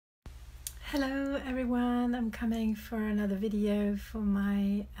Hello everyone, I'm coming for another video for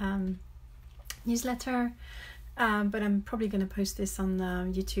my newsletter, but I'm probably going to post this on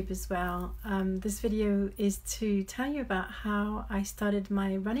YouTube as well. This video is to tell you about how I started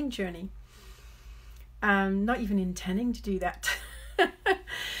my running journey. Not even intending to do that.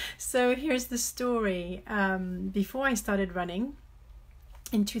 So here's the story. Before I started running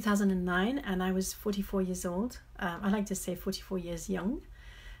in 2009, and I was 44 years old. I like to say 44 years young.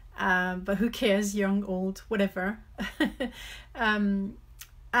 But who cares, young, old, whatever.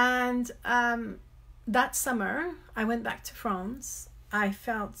 That summer I went back to France. I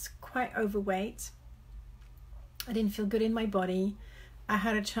felt quite overweight. I didn't feel good in my body. I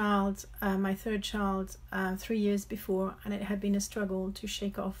had a child, my third child, 3 years before, and it had been a struggle to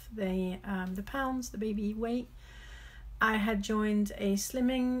shake off the pounds, the baby weight. I had joined a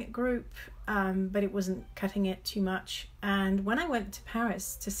slimming group, but it wasn't cutting it too much. And when I went to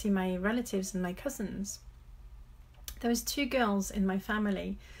Paris to see my relatives and my cousins, there was two girls in my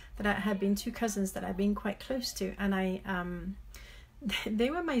family that had been two cousins that I'd been quite close to, and they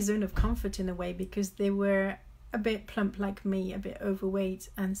were my zone of comfort in a way, because they were a bit plump like me, a bit overweight,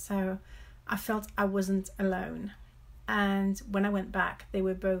 and so I felt I wasn't alone. And when I went back, they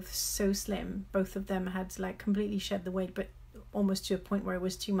were both so slim. Both of them had like completely shed the weight, but almost to a point where it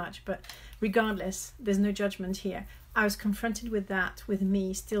was too much. But regardless, there's no judgment here. I was confronted with that, with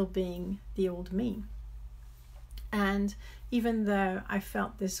me still being the old me. And even though I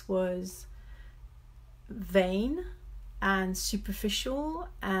felt this was vain and superficial,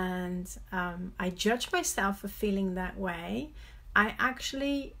 and I judged myself for feeling that way, I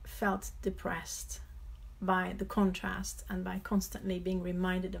actually felt depressed by the contrast and by constantly being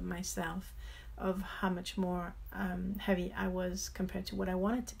reminded of myself of how much more heavy I was compared to what I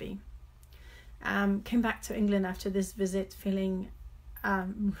wanted to be. Came back to England after this visit feeling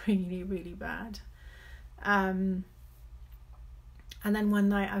really, really bad. And then one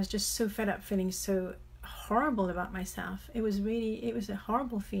night I was just so fed up, feeling so horrible about myself. It was a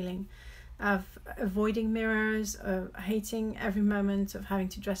horrible feeling of avoiding mirrors, of hating every moment of having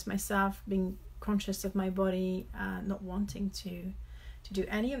to dress myself, being conscious of my body, not wanting to do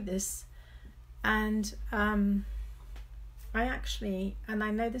any of this. And I actually, and I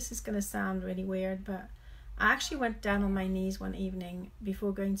know this is going to sound really weird, but I actually went down on my knees one evening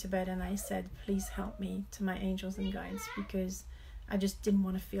before going to bed, and I said, please help me, to my angels and guides, because I just didn't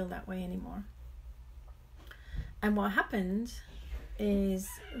want to feel that way anymore. And what happened is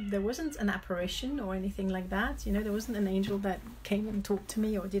there wasn't an apparition or anything like that. You know, there wasn't an angel that came and talked to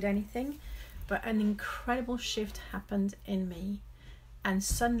me or did anything. But an incredible shift happened in me. And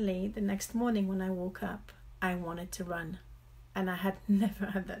suddenly, the next morning when I woke up, I wanted to run. And I had never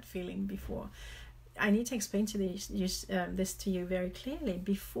had that feeling before. I need to explain to this to you very clearly.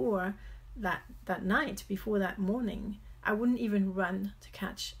 Before that night, before that morning, I wouldn't even run to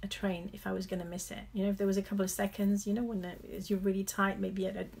catch a train if I was going to miss it. You know, if there was a couple of seconds, you know, when you're really tight, maybe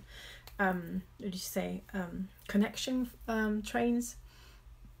at a, connection trains,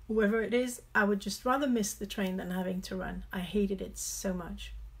 whoever it is, I would just rather miss the train than having to run. I hated it so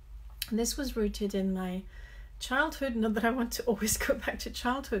much. And this was rooted in my childhood. Not that I want to always go back to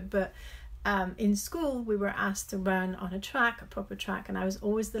childhood, but in school we were asked to run on a proper track, and I was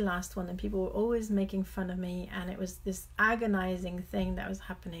always the last one, and people were always making fun of me, and it was this agonizing thing that was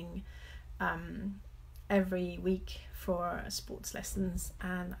happening every week for sports lessons,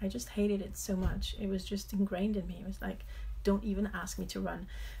 and I just hated it so much. It was just ingrained in me. It was like, don't even ask me to run.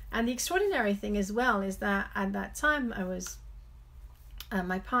 And the extraordinary thing as well is that at that time I was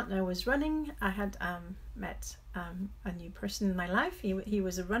my partner was running. I had met a new person in my life. He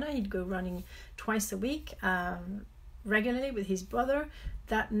was a runner. He'd go running twice a week regularly with his brother.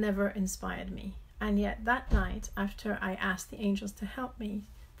 That never inspired me. And yet that night, after I asked the angels to help me,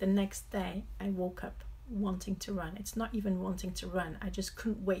 the next day I woke up wanting to run. It's not even wanting to run. I just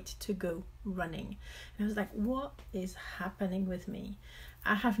couldn't wait to go running. And I was like, what is happening with me?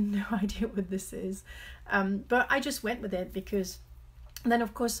 I have no idea what this is. But I just went with it, because then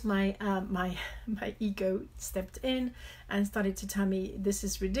of course my ego stepped in and started to tell me, this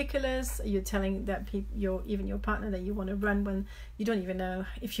is ridiculous. You're telling that even your partner, that you want to run when you don't even know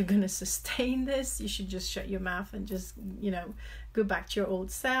if you're going to sustain this. You should just shut your mouth and just, you know, go back to your old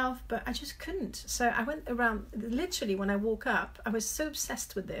self. But I just couldn't. So I went around, literally when I woke up, I was so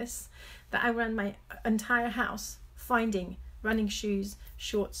obsessed with this that I ran my entire house finding running shoes,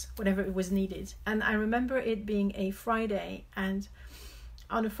 shorts, whatever it was needed. And I remember it being a Friday, and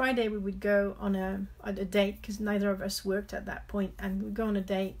on a Friday we would go on a date, because neither of us worked at that point, and we'd go on a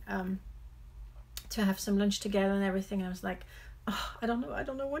date to have some lunch together and everything. And I was like, oh, I don't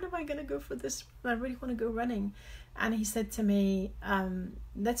know, when am I going to go for this? I really want to go running. And he said to me,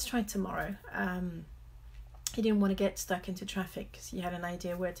 let's try tomorrow. He didn't want to get stuck into traffic because he had an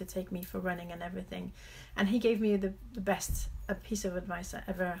idea where to take me for running and everything. And he gave me the best piece of advice I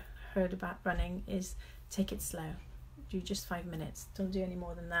ever heard about running is take it slow. Do just 5 minutes. Don't do any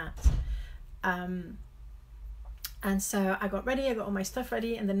more than that. And so I got ready. I got all my stuff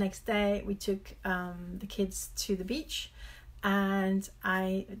ready. And the next day we took the kids to the beach. And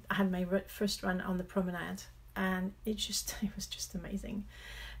I had my first run on the promenade. And it was just amazing.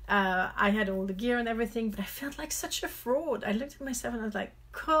 I had all the gear and everything, but I felt like such a fraud. I looked at myself and I was like,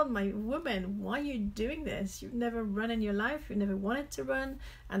 God, my woman, why are you doing this? You've never run in your life. You never wanted to run.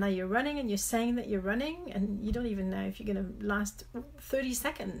 And now you're running and you're saying that you're running and you don't even know if you're going to last 30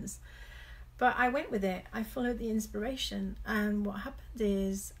 seconds. But I went with it. I followed the inspiration. And what happened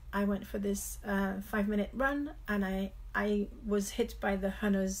is I went for this 5-minute run and I was hit by the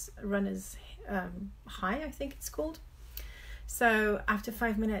runner's high, I think it's called. So after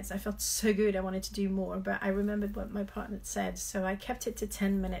 5 minutes, I felt so good. I wanted to do more, but I remembered what my partner said. So I kept it to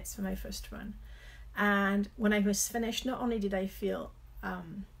 10 minutes for my first run. And when I was finished, not only did I feel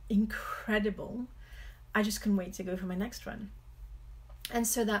incredible, I just couldn't wait to go for my next run. And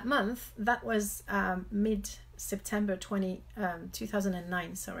so that month, that was mid-September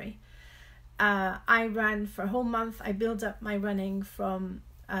 2009, sorry. I ran for a whole month. I built up my running from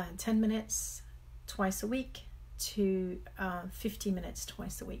 10 minutes twice a week to 50 minutes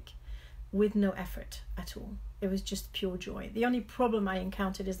twice a week with no effort at all. It was just pure joy. The only problem I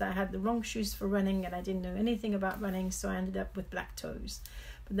encountered is that I had the wrong shoes for running and I didn't know anything about running, so I ended up with black toes.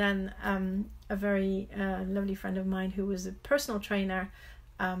 But then a very lovely friend of mine who was a personal trainer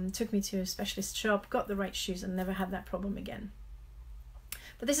took me to a specialist shop, got the right shoes, and never had that problem again.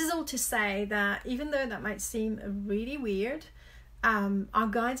 But this is all to say that even though that might seem really weird, our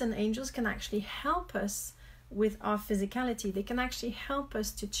guides and angels can actually help us with our physicality. They can actually help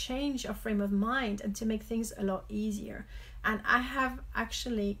us to change our frame of mind and to make things a lot easier. And I have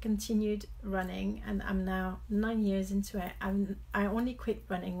actually continued running, and I'm now 9 years into it. I only quit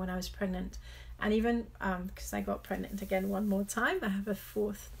running when I was pregnant, and even because I got pregnant again one more time, I have a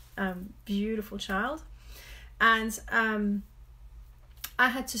fourth beautiful child, and I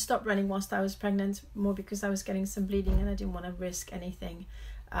had to stop running whilst I was pregnant, more because I was getting some bleeding and I didn't want to risk anything.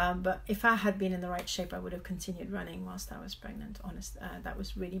 But if I had been in the right shape, I would have continued running whilst I was pregnant. That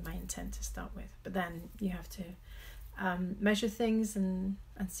was really my intent to start with. But then you have to measure things and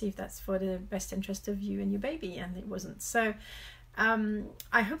see if that's for the best interest of you and your baby, and it wasn't. So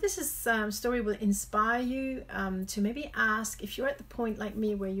I hope this story will inspire you to maybe ask, if you're at the point like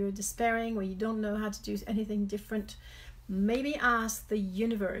me where you're despairing, where you don't know how to do anything different, maybe ask the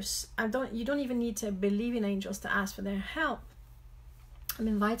universe. You don't even need to believe in angels to ask for their help. I'm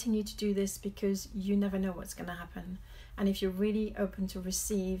inviting you to do this because you never know what's going to happen. And if you're really open to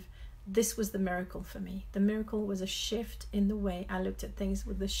receive, this was the miracle for me. The miracle was a shift in the way I looked at things,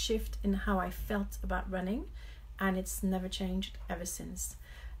 with a shift in how I felt about running. And it's never changed ever since.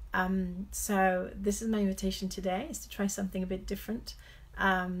 So this is my invitation today, is to try something a bit different.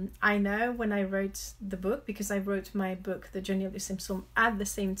 I know when I wrote the book, because I wrote my book, The Journey of the Simpson, at the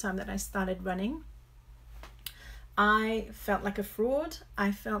same time that I started running, I felt like a fraud.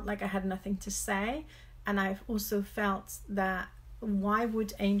 I felt like I had nothing to say. And I've also felt that why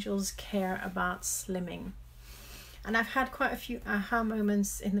would angels care about slimming? And I've had quite a few aha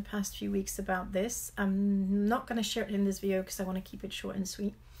moments in the past few weeks about this. I'm not going to share it in this video because I want to keep it short and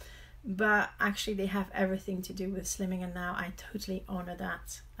sweet. But actually they have everything to do with slimming, and now I totally honor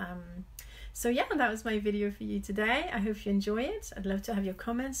that. So yeah, that was my video for you today. I hope you enjoy it. I'd love to have your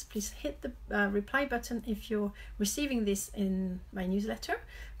comments. Please hit the reply button if you're receiving this in my newsletter.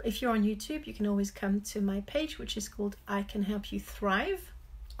 But if you're on YouTube, you can always come to my page, which is called I Can Help You Thrive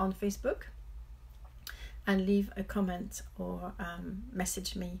on Facebook, and leave a comment or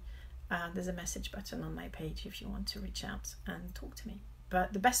message me. There's a message button on my page if you want to reach out and talk to me.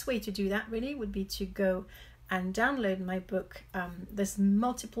 But the best way to do that really would be to go and download my book. There's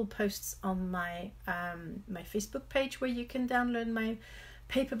multiple posts on my my Facebook page where you can download my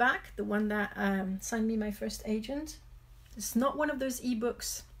paperback, the one that signed me my first agent. It's not one of those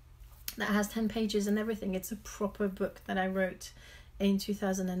ebooks that has 10 pages and everything. It's a proper book that I wrote in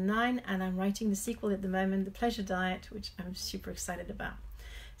 2009, and I'm writing the sequel at the moment, The Pleasure Diet, which I'm super excited about.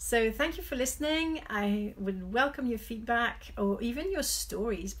 So thank you for listening. I would welcome your feedback or even your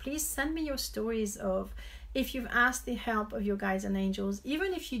stories. Please send me your stories of if you've asked the help of your guides and angels.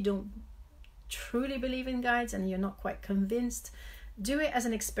 Even if you don't truly believe in guides and you're not quite convinced, do it as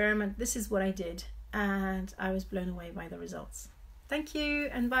an experiment. This is what I did, and I was blown away by the results. Thank you,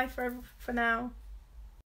 and bye for now.